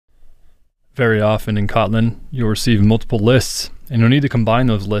Very often in Kotlin, you'll receive multiple lists, and you'll need to combine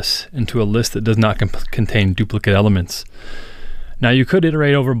those lists into a list that does not contain duplicate elements. Now you could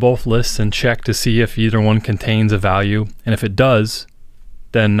iterate over both lists and check to see if either one contains a value, and if it does,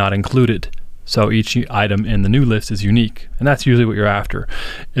 then not included. So each item in the new list is unique, and that's usually what you're after,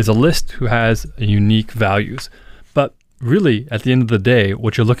 is a list who has unique values. But really, at the end of the day,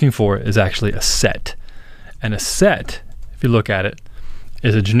 what you're looking for is actually a set. And a set, if you look at it,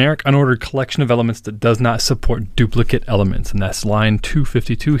 is a generic unordered collection of elements that does not support duplicate elements. And that's line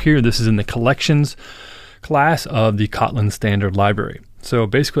 252 here. This is in the collections class of the Kotlin standard library. So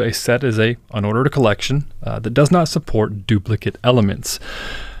basically a set is a unordered collection that does not support duplicate elements.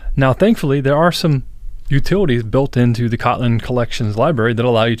 Now, thankfully, there are some utilities built into the Kotlin collections library that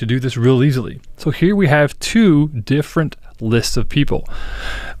allow you to do this real easily. So here we have two different lists of people.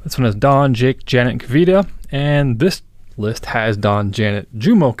 This one has Don, Jake, Janet, and Kavita, and this list has Don, Janet,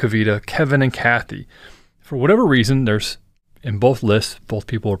 Jumo, Kavita, Kevin, and Kathy. For whatever reason, in both lists, both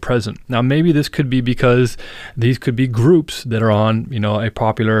people are present. Now, maybe this could be because these could be groups that are on, a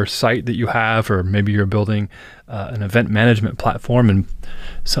popular site that you have, or maybe you're building an event management platform, and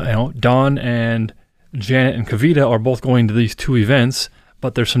so Don and Janet and Kavita are both going to these two events,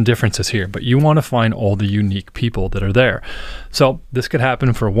 but there's some differences here. But you want to find all the unique people that are there. So this could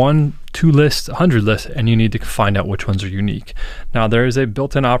happen for 1, 2 lists, 100 lists, and you need to find out which ones are unique. Now, there is a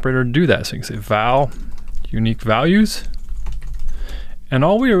built-in operator to do that. So you can say val unique values. And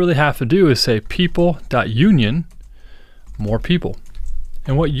all we really have to do is say people.union more people.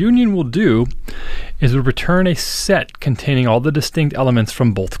 And what union will do is we'll return a set containing all the distinct elements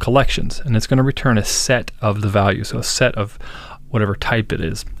from both collections. And it's going to return a set of the values, so a set of whatever type it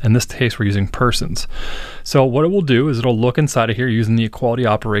is. In this case, we're using persons. So what it will do is it'll look inside of here using the equality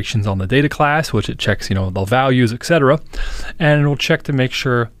operations on the data class, which it checks, the values, etc. And it will check to make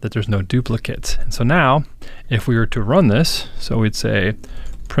sure that there's no duplicates. And so now, if we were to run this, so we'd say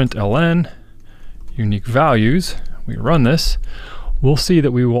println unique values, we run this, we'll see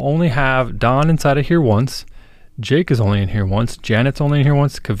that we will only have Don inside of here once, Jake is only in here once, Janet's only in here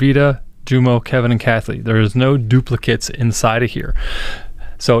once, Kavita, Jumo, Kevin, and Kathy. There is no duplicates inside of here.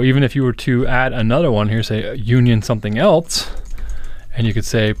 So even if you were to add another one here, say union something else, and you could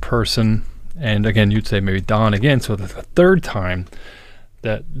say person, and again, you'd say maybe Don again, so the third time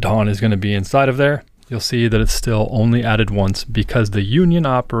that Don is going to be inside of there, you'll see that it's still only added once because the union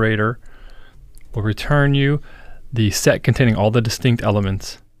operator will return you the set containing all the distinct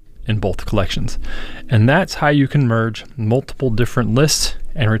elements in both collections. And that's how you can merge multiple different lists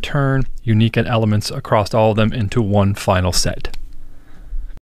and return unique elements across all of them into one final set.